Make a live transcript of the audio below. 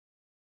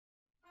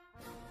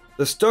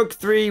The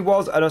STUG-3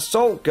 was an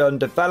assault gun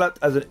developed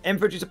as an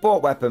infantry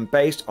support weapon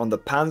based on the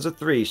Panzer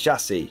III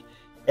chassis.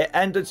 It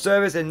entered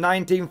service in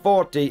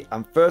 1940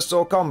 and first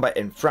saw combat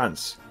in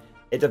France.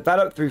 It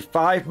developed through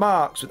 5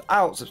 marks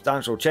without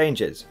substantial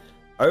changes.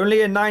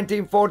 Only in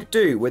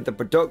 1942, with the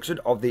production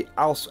of the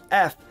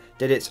ALS-F,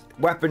 did its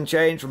weapon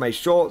change from a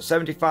short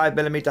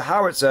 75mm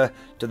howitzer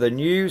to the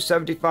new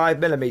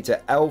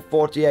 75mm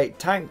L-48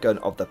 tank gun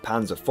of the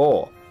Panzer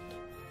IV.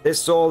 This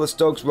saw the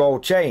STUG's role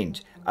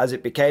change, as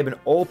it became an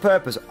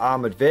all-purpose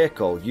armoured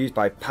vehicle used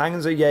by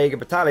Panzerjäger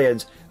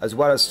battalions as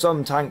well as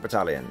some tank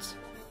battalions.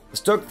 The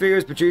STUG-3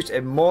 was produced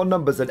in more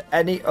numbers than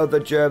any other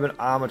German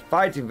armoured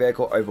fighting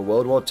vehicle over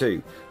World War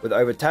II, with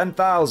over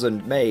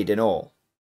 10,000 made in all.